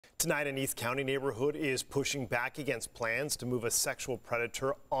Tonight, an East County neighborhood is pushing back against plans to move a sexual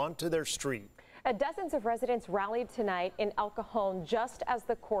predator onto their street. Dozens of residents rallied tonight in El Cajon just as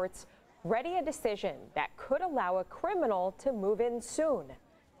the courts ready a decision that could allow a criminal to move in soon.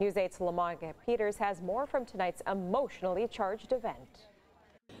 News 8's Lamont Peters has more from tonight's emotionally charged event.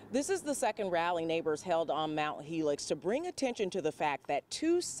 This is the second rally neighbors held on Mount Helix to bring attention to the fact that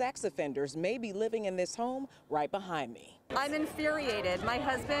 2 sex offenders may be living in this home right behind me. I'm infuriated. My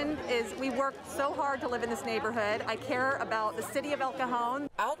husband we worked so hard to live in this neighborhood. I care about the city of El Cajon.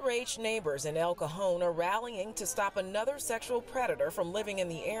 Outraged neighbors in El Cajon are rallying to stop another sexual predator from living in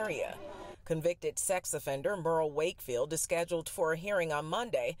the area. Convicted sex offender Merle Wakefield is scheduled for a hearing on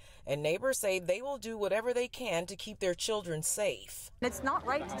Monday, and neighbors say they will do whatever they can to keep their children safe. It's not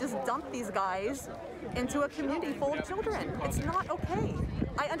right to just dump these guys into a community full of children. It's not okay.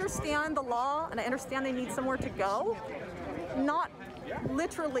 I understand the law and I understand they need somewhere to go. Not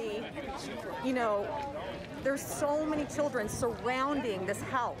literally, there's so many children surrounding this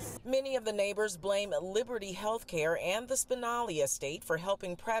house. Many of the neighbors blame Liberty Healthcare and the Spinelli estate for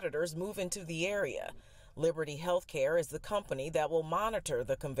helping predators move into the area. Liberty Healthcare is the company that will monitor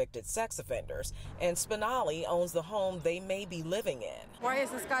the convicted sex offenders, and Spinelli owns the home they may be living in. Why is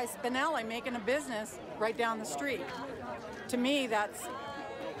this guy Spinelli making a business right down the street? To me, that's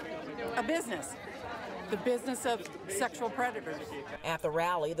a business. The business of sexual predators. At the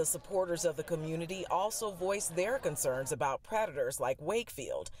rally, the supporters of the community also voiced their concerns about predators like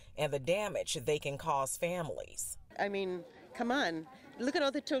Wakefield and the damage they can cause families. I mean, come on. Look at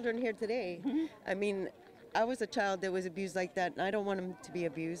all the children here today. I mean, I was a child that was abused like that, and I don't want them to be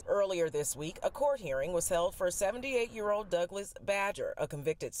abused. Earlier this week, a court hearing was held for 78-year-old Douglas Badger, a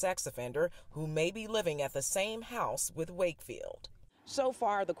convicted sex offender who may be living at the same house with Wakefield. So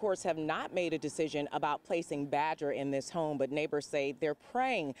far, the courts have not made a decision about placing Badger in this home, but neighbors say they're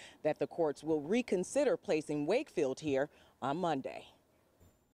praying that the courts will reconsider placing Wakefield here on Monday.